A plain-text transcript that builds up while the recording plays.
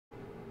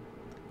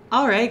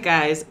All right,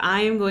 guys,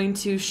 I am going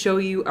to show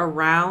you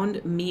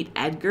around Meet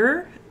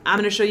Edgar. I'm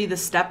going to show you the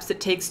steps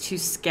it takes to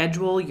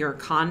schedule your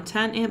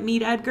content at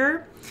Meet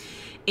Edgar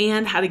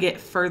and how to get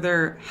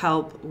further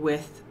help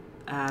with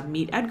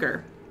Meet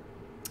Edgar.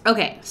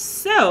 Okay,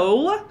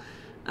 so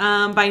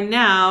by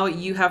now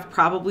you have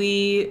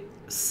probably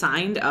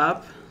signed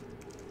up.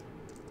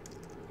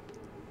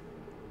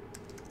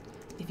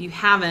 If you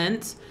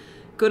haven't,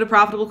 go to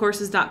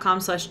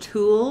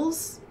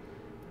profitablecourses.com/tools.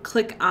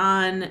 Click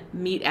on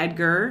Meet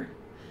Edgar,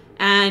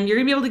 and you're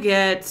gonna be able to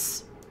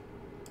get,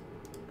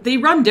 they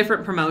run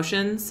different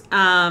promotions.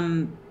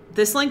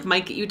 This link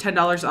might get you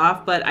 $10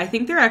 off, but I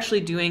think they're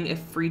actually doing a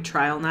free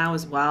trial now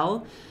as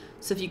well.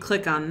 So if you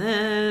click on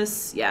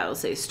this, yeah, it'll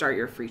say start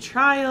your free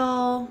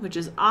trial, which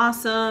is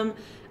awesome.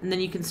 And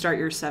then you can start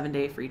your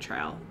 7-day free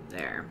trial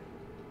there.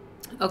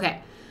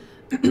 Okay,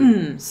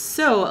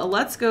 so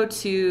let's go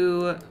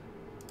to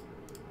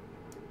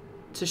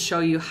show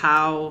you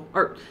how,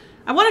 or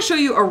I want to show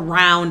you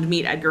around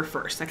Meet Edgar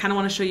first. I kind of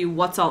want to show you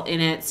what's all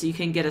in it so you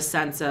can get a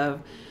sense of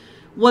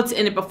what's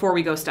in it before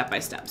we go step by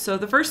step. So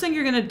the first thing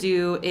you're going to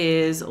do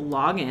is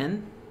log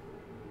in.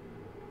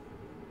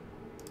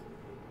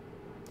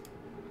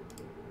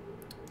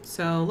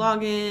 So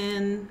log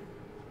in.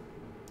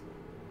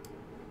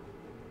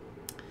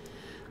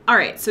 All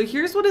right, so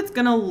here's what it's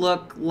going to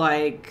look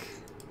like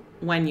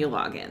when you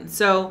log in.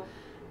 So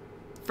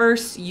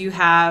first you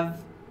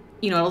have,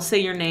 it'll say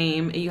your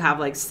name. You have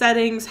like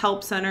settings,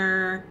 help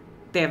center.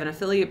 They have an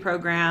affiliate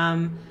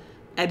program,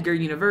 Edgar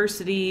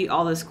University,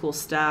 all this cool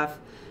stuff.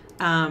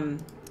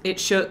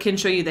 It can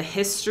show you the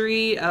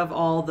history of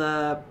all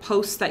the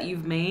posts that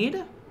you've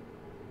made.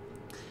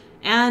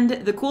 And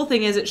the cool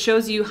thing is it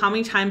shows you how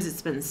many times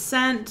it's been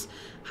sent,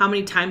 how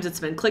many times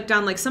it's been clicked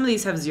on. Like some of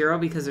these have 0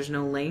 because there's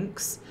no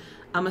links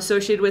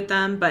associated with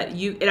them, but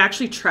it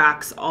actually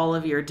tracks all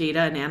of your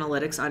data and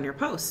analytics on your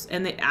posts,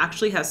 and it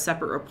actually has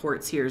separate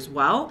reports here as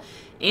well,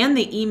 and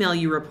they email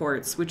you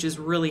reports, which is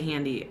really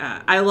handy.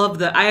 I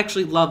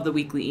actually love the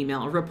weekly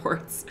email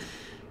reports.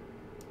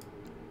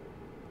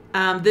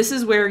 This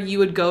is where you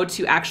would go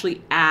to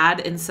actually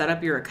add and set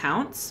up your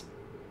accounts.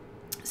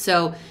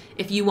 So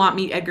if you want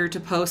Meet Edgar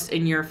to post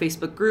in your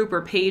Facebook group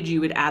or page,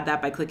 you would add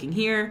that by clicking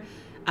here.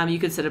 You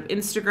could set up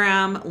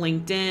Instagram,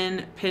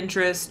 LinkedIn,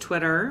 Pinterest,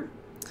 Twitter.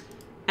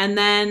 And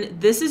then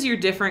this is your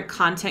different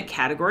content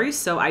categories.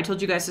 So I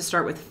told you guys to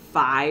start with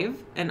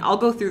 5, and I'll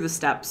go through the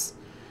steps.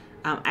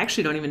 I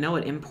actually don't even know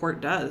what import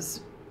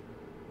does.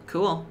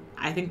 Cool.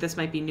 I think this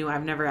might be new.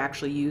 I've never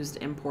actually used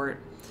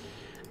import.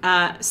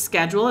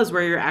 Schedule is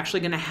where you're actually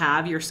going to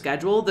have your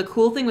schedule. The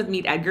cool thing with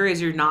Meet Edgar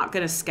is you're not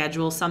going to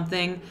schedule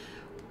something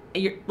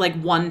like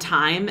one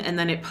time and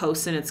then it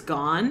posts and it's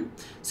gone.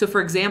 So for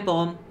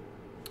example,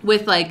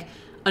 with like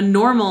a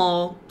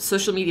normal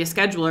social media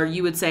scheduler,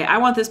 you would say, I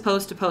want this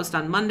post to post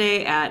on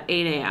Monday at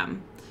 8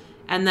 a.m.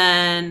 And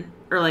then,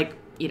 or like,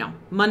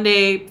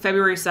 Monday,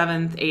 February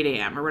 7th, 8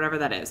 a.m. or whatever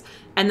that is.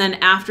 And then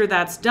after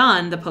that's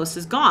done, the post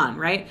is gone,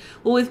 right?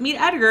 Well, with Meet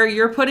Edgar,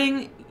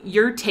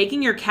 you're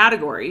taking your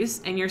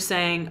categories and you're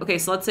saying, okay,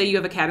 so let's say you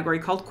have a category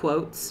called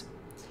quotes.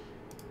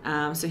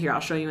 So here, I'll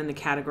show you in the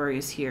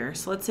categories here.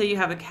 So let's say you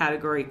have a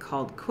category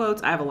called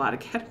quotes. I have a lot of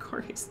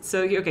categories.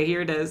 So, okay, here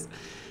it is.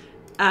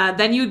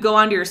 Then you would go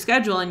onto your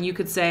schedule and you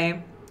could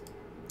say,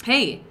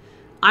 hey,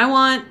 I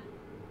want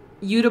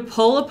you to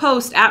pull a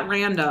post at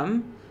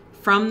random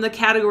from the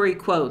category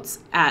quotes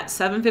at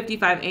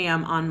 7:55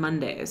 a.m. on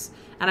Mondays.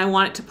 And I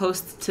want it to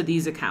post to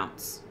these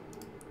accounts.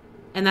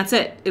 And that's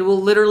it. It will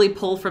literally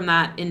pull from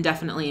that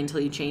indefinitely until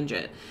you change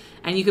it.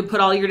 And you can put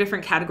all your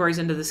different categories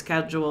into the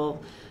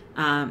schedule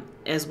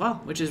as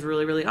well, which is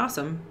really, really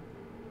awesome.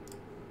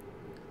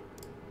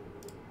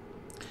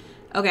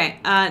 Okay,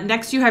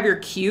 next you have your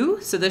queue.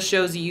 So this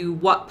shows you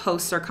what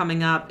posts are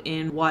coming up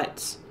in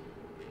what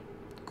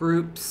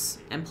groups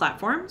and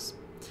platforms.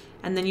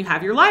 And then you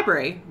have your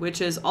library,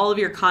 which is all of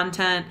your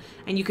content,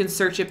 and you can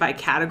search it by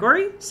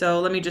category.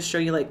 So let me just show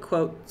you like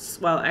quotes.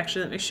 Well,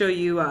 actually, let me show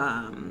you,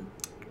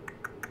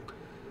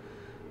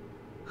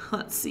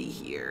 let's see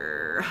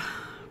here.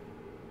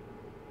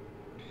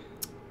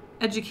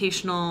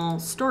 Educational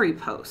story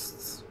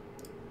posts.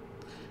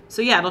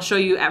 So yeah, it'll show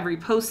you every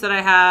post that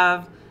I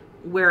have,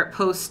 where it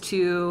posts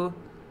to,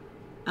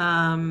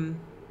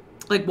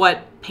 like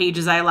what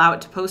pages I allow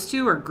it to post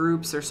to, or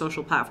groups or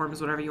social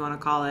platforms, whatever you want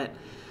to call it.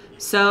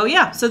 So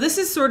yeah, so this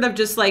is sort of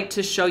just like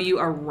to show you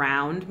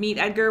around Meet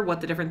Edgar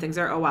what the different things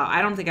are. Oh wow,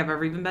 I don't think I've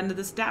ever even been to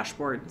this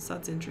dashboard, so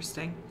that's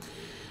interesting.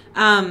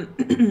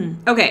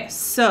 Okay,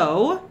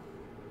 so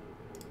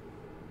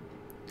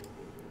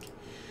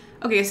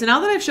now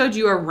that I've showed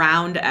you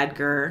around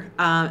Edgar,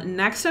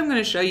 next I'm going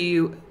to show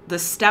you the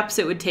steps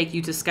it would take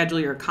you to schedule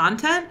your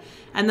content.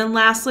 And then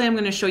lastly, I'm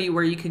going to show you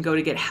where you can go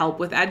to get help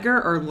with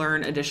Edgar or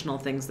learn additional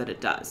things that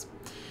it does.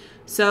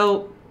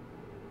 So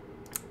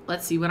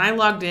let's see, when I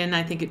logged in,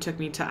 I think it took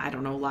me to, I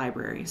don't know,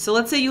 library. So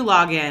let's say you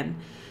log in.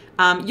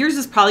 Yours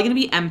is probably going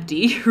to be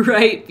empty,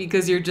 right?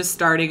 Because you're just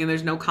starting and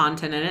there's no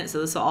content in it.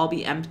 So this will all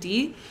be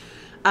empty.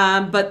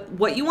 But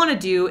what you want to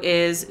do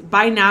is,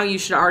 by now you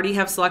should already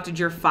have selected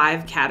your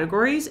 5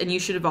 categories, and you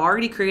should have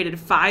already created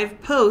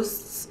 5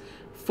 posts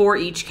for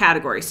each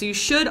category. So you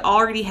should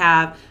already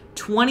have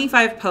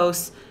 25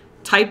 posts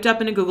typed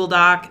up in a Google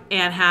Doc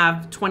and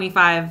have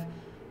 25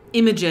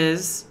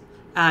 images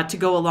to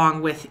go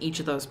along with each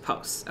of those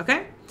posts,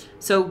 okay?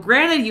 So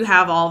granted you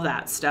have all of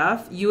that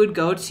stuff, you would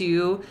go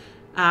to,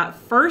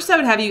 first I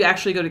would have you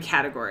actually go to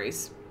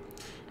categories.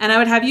 And I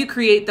would have you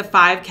create the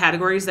 5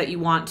 categories that you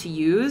want to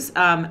use.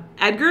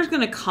 Edgar's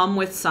going to come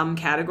with some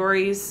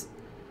categories.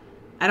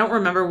 I don't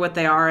remember what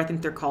they are. I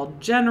think they're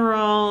called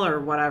general or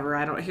whatever.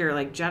 I don't hear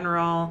like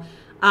general.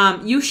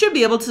 You should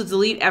be able to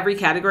delete every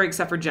category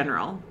except for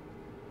general.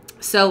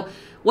 So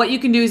what you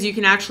can do is you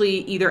can actually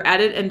either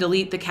edit and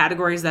delete the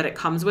categories that it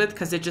comes with,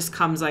 because it just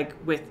comes like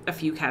with a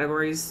few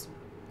categories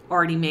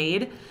already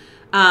made.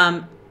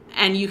 And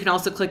you can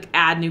also click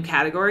add new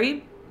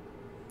category.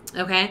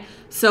 Okay,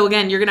 so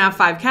again, you're gonna have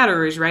 5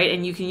 categories, right?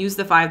 And you can use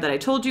the 5 that I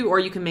told you, or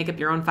you can make up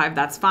your own 5.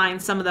 That's fine.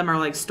 Some of them are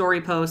like story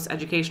posts,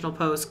 educational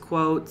posts,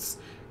 quotes,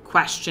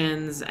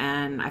 questions,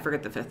 and I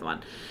forget the 5th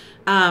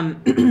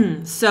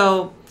one.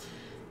 So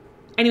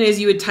anyways,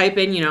 you would type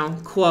in, you know,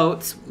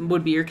 quotes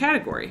would be your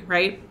category,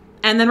 right?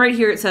 And then right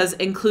here it says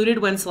included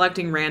when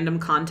selecting random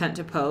content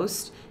to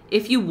post.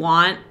 If you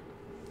want,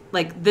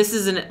 like, this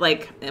isn't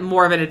like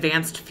more of an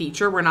advanced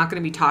feature, we're not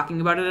going to be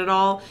talking about it at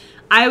all.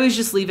 I always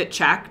just leave it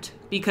checked.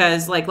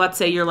 Because, like, let's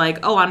say you're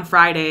like, oh, on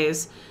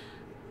Fridays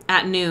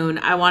at noon,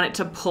 I want it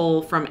to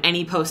pull from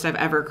any post I've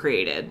ever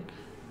created,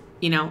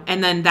 you know?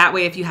 And then that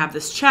way, if you have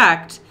this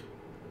checked,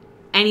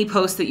 any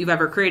post that you've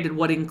ever created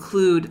would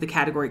include the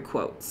category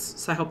quotes.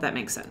 So I hope that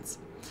makes sense.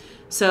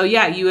 So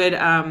yeah, you would,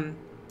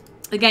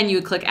 again, you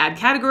would click add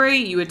category,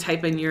 you would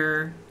type in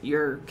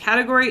your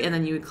category, and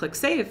then you would click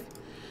save.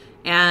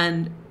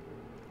 And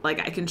like,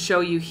 I can show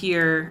you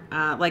here,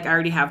 like I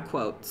already have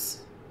quotes.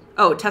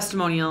 Oh,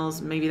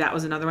 testimonials, maybe that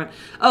was another one.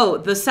 Oh,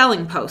 the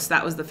selling post,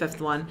 that was the 5th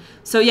one.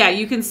 So yeah,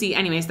 you can see,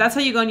 anyways, that's how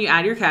you go and you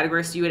add your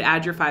categories. So you would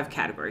add your 5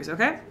 categories,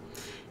 okay?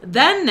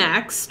 Then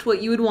next,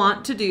 what you would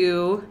want to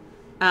do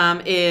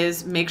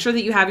is make sure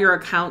that you have your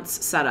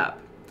accounts set up.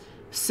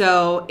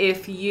 So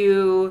if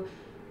you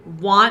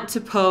want to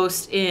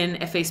post in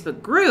a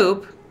Facebook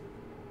group,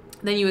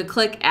 then you would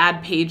click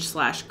add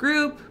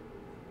page/group.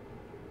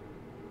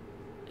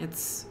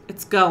 It's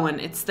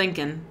going, it's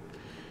thinking.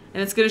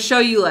 And it's going to show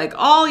you like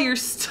all your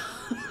stuff.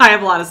 I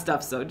have a lot of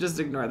stuff, so just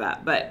ignore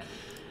that. But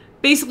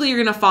basically,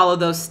 you're going to follow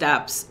those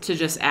steps to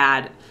just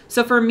add.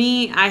 So for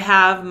me, I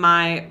have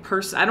my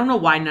I don't know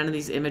why none of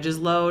these images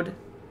load.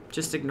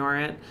 Just ignore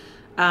it.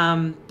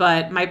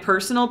 But my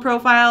personal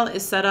profile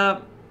is set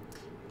up.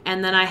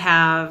 And then I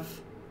have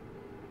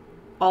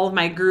all of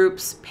my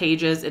groups,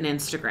 pages, and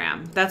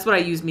Instagram. That's what I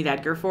use Meet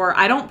Edgar for.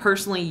 I don't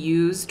personally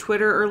use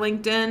Twitter or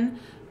LinkedIn.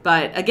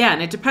 But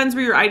again, it depends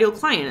where your ideal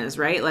client is,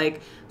 right?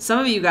 Like some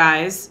of you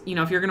guys, you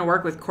know, if you're going to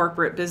work with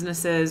corporate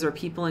businesses or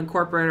people in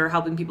corporate or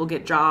helping people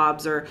get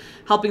jobs or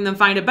helping them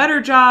find a better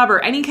job or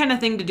any kind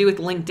of thing to do with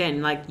LinkedIn,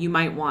 like you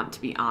might want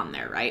to be on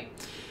there, right?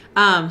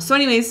 So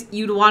anyways,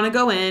 you'd want to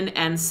go in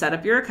and set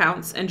up your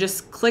accounts and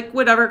just click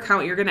whatever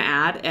account you're going to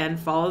add and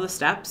follow the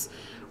steps.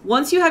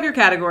 Once you have your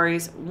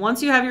categories,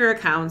 once you have your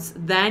accounts,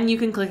 then you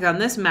can click on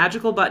this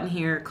magical button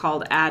here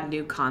called add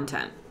new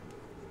content.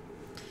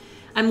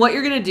 And what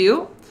you're going to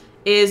do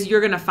is you're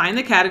going to find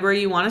the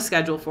category you want to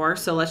schedule for.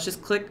 So let's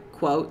just click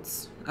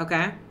quotes,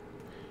 okay?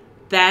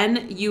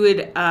 Then you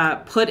would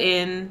put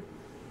in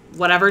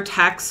whatever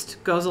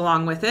text goes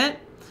along with it,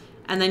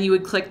 and then you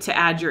would click to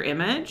add your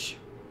image,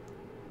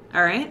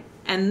 all right?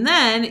 And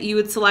then you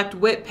would select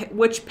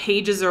which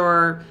pages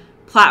or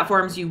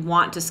platforms you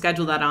want to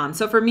schedule that on.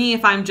 So for me,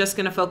 if I'm just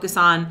going to focus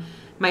on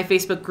my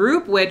Facebook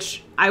group,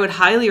 which I would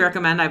highly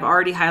recommend, I've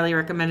already highly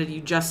recommended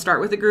you just start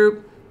with a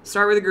group.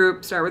 Start with a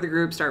group, start with a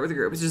group, start with a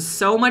group. It's just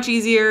so much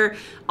easier.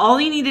 All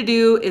you need to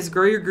do is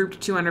grow your group to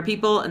 200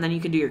 people, and then you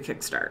can do your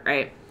Kickstart,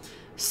 right?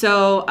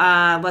 So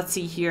let's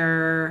see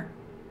here.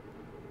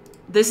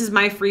 This is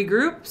my free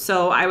group.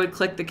 So I would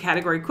click the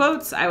category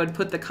quotes. I would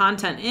put the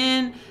content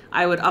in.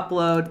 I would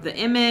upload the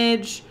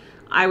image.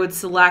 I would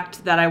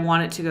select that I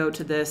want it to go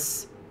to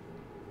this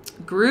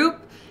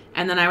group,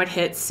 and then I would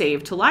hit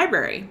save to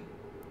library.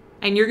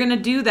 And you're going to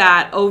do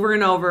that over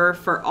and over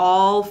for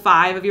all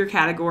 5 of your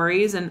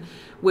categories, and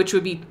which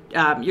would be,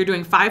 you're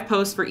doing 5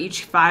 posts for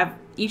each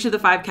of the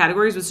 5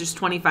 categories, which is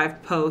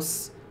 25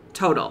 posts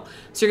total.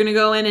 So you're going to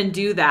go in and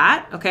do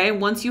that, okay?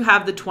 Once you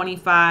have the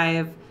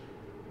 25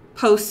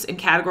 posts and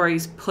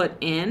categories put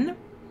in,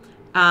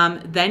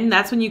 then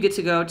that's when you get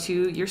to go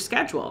to your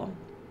schedule.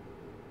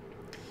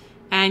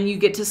 And you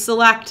get to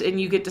select and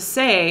you get to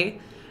say,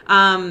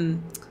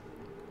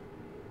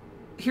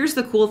 here's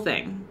the cool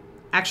thing.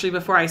 Actually,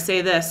 before I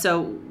say this,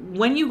 so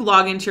when you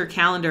log into your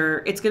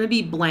calendar, it's going to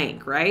be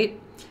blank, right?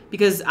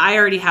 Because I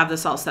already have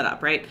this all set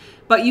up, right?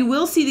 But you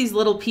will see these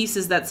little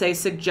pieces that say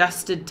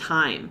suggested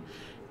time.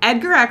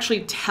 Edgar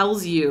actually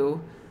tells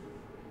you,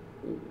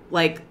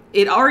 like,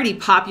 it already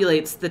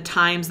populates the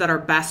times that are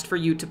best for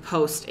you to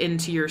post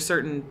into your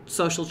certain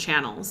social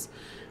channels.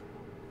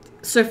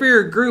 So for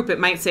your group, it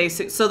might say,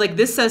 so like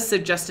this says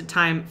suggested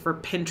time for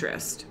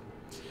Pinterest.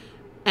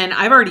 And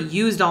I've already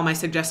used all my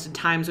suggested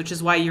times, which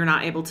is why you're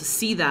not able to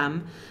see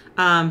them.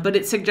 But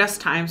it suggests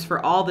times for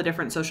all the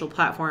different social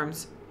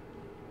platforms.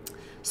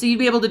 So you'd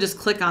be able to just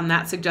click on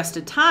that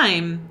suggested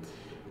time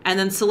and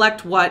then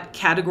select what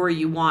category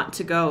you want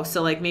to go.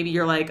 So like maybe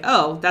you're like,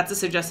 oh, that's a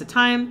suggested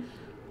time.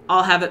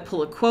 I'll have it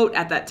pull a quote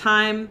at that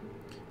time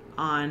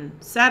on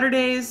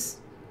Saturdays.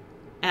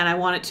 And I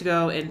want it to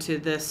go into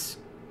this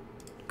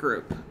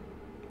group,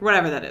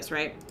 whatever that is,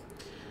 right?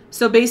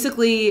 So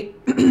basically,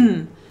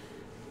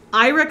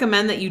 I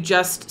recommend that you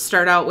just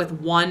start out with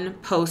one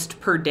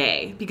post per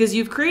day because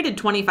you've created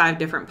 25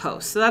 different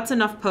posts. So that's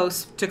enough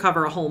posts to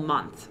cover a whole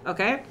month,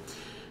 okay?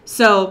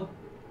 So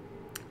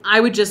I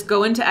would just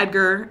go into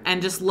Edgar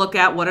and just look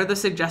at what are the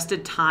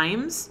suggested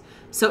times.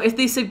 So if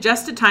they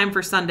suggest a time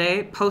for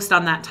Sunday, post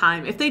on that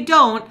time. If they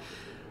don't,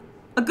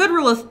 a good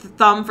rule of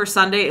thumb for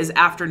Sunday is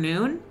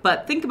afternoon,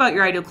 but think about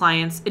your ideal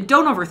clients and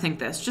don't overthink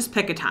this. Just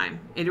pick a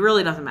time. It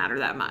really doesn't matter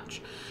that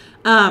much.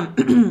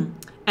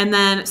 And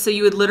then, so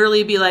you would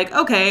literally be like,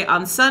 okay,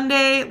 on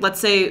Sunday, let's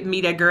say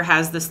Meet Edgar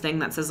has this thing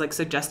that says like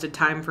suggested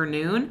time for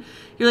noon.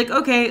 You're like,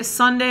 okay,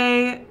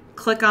 Sunday,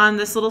 click on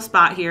this little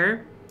spot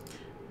here.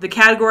 The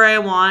category I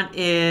want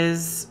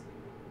is,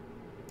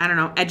 I don't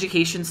know,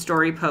 education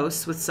story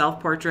posts with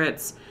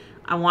self-portraits.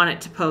 I want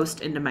it to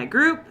post into my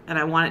group and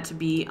I want it to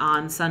be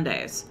on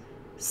Sundays.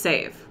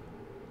 Save.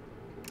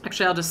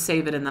 Actually, I'll just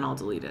save it and then I'll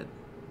delete it.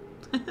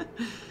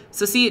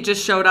 So see, it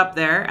just showed up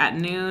there at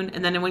noon.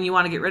 And then when you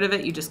want to get rid of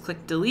it, you just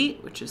click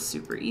delete, which is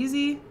super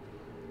easy.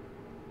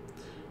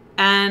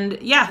 And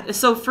yeah,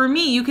 so for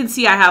me, you can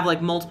see I have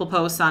like multiple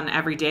posts on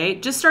every day.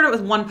 Just start it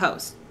with one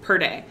post per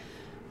day.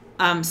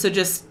 So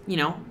just, you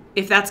know,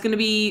 if that's going to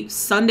be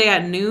Sunday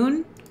at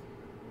noon,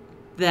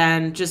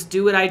 then just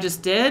do what I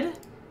just did.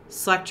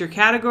 Select your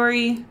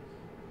category,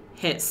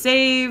 hit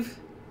save,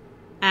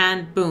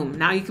 and boom.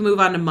 Now you can move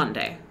on to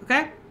Monday,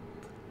 okay?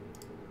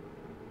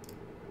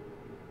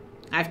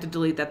 I have to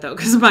delete that though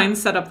because mine's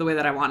set up the way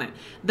that I want it.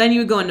 Then you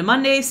would go into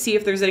Monday, see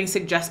if there's any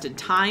suggested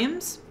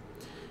times.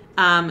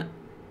 And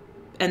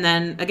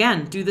then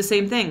again, do the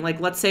same thing. Like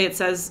let's say it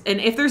says, and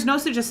if there's no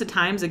suggested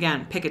times,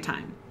 again, pick a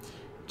time.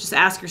 Just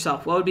ask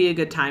yourself, what would be a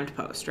good time to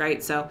post,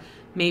 right? So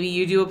maybe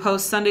you do a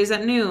post Sundays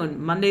at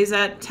noon, Mondays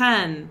at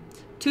 10,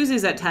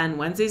 Tuesdays at 10,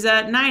 Wednesdays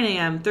at 9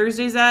 a.m.,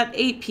 Thursdays at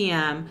 8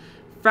 p.m.,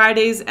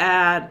 Fridays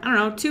at, I don't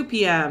know, 2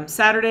 p.m.,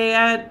 Saturday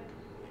at,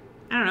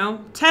 I don't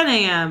know, 10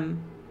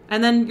 a.m.,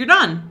 and then you're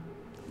done.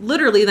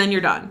 Literally, then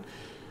you're done.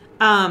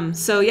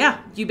 So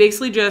yeah, you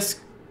basically just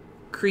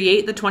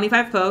create the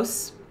 25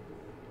 posts,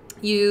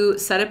 you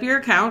set up your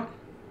account,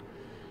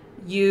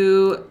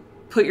 you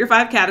put your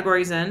 5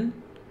 categories in,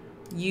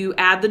 you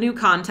add the new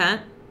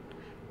content,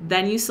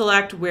 then you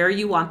select where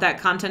you want that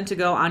content to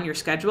go on your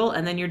schedule,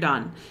 and then you're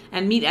done.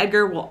 And Meet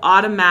Edgar will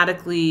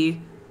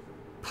automatically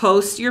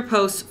post your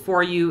posts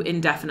for you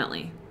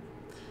indefinitely.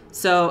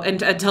 So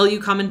until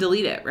you come and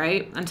delete it,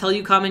 right? Until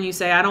you come and you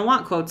say, I don't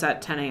want quotes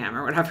at 10 a.m.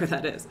 or whatever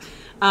that is.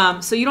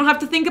 So you don't have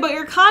to think about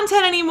your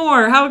content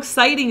anymore. How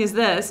exciting is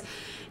this?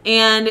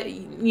 And,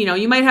 you know,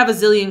 you might have a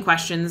zillion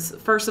questions.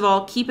 First of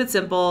all, keep it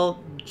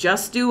simple.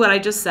 Just do what I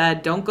just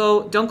said. Don't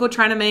go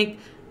trying to make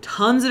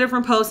tons of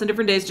different posts on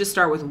different days. Just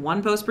start with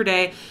one post per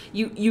day.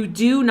 You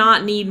do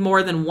not need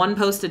more than one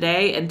post a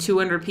day and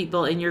 200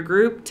 people in your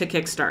group to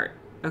kickstart.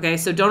 Okay,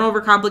 so don't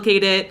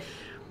overcomplicate it.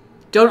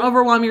 Don't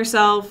overwhelm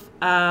yourself.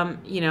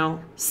 You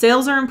know,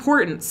 sales are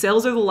important.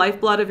 Sales are the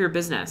lifeblood of your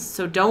business.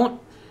 So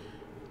don't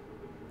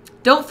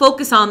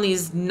focus on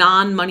these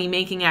non-money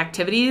making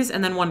activities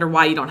and then wonder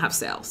why you don't have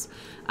sales.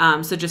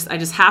 I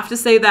just have to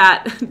say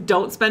that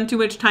don't spend too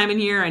much time in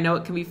here. I know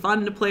it can be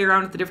fun to play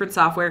around with the different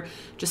software.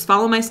 Just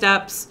follow my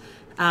steps,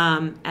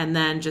 and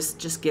then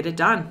just get it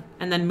done,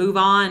 and then move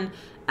on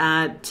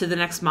to the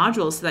next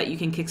module so that you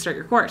can kickstart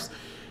your course.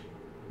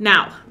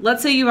 Now,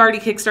 let's say you've already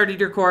kickstarted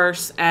your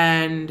course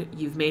and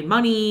you've made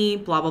money,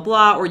 blah, blah,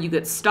 blah, or you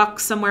get stuck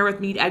somewhere with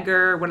Meet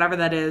Edgar, whatever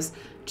that is.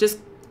 Just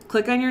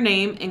click on your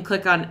name and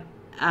click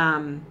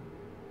on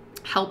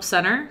Help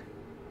Center.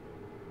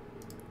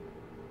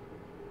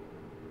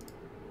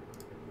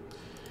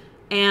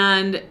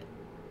 And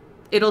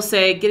it'll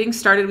say getting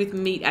started with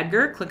Meet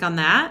Edgar. Click on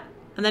that.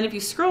 And then if you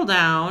scroll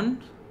down,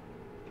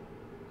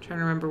 I'm trying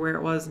to remember where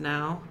it was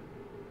now.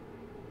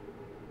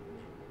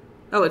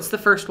 Oh, it's the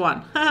first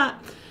one.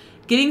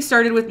 Getting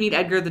started with Meet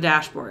Edgar, the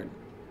dashboard.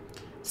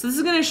 So this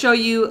is going to show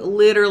you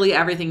literally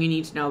everything you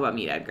need to know about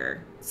Meet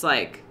Edgar. It's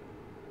like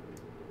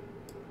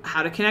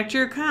how to connect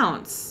your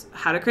accounts,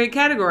 how to create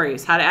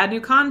categories, how to add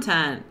new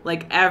content,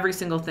 like every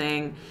single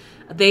thing.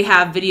 They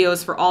have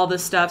videos for all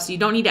this stuff, so you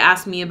don't need to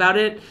ask me about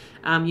it.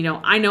 You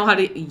know, I know how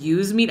to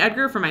use Meet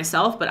Edgar for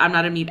myself, but I'm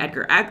not a Meet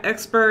Edgar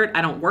expert.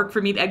 I don't work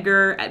for Meet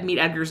Edgar. Meet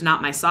Edgar's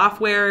not my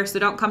software, so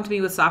don't come to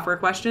me with software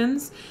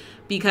questions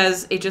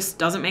because it just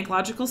doesn't make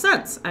logical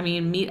sense. I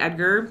mean, Meet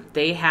Edgar,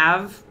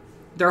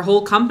 their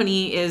whole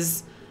company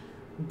is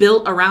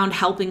built around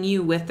helping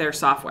you with their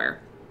software.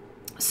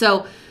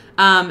 So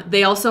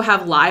They also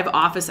have live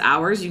office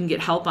hours. You can get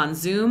help on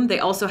Zoom. They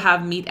also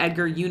have Meet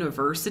Edgar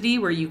University,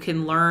 where you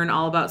can learn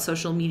all about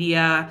social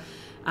media.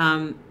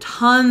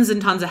 Tons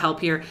and tons of help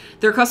here.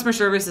 Their customer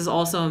service is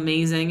also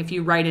amazing. If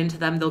you write into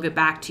them, they'll get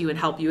back to you and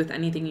help you with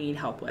anything you need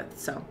help with.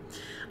 So,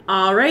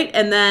 all right.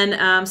 And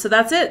then, so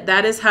that's it.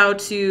 That is how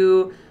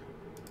to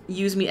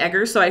use Meet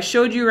Edgar. So I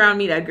showed you around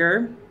Meet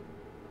Edgar.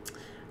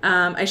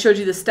 I showed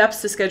you the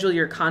steps to schedule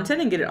your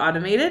content and get it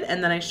automated.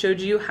 And then I showed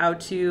you how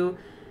to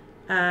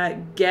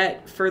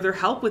get further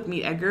help with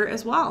Meet Edgar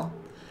as well.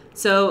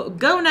 So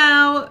go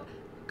now,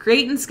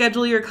 create and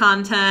schedule your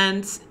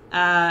content,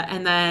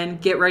 and then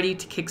get ready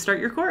to kickstart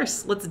your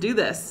course. Let's do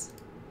this.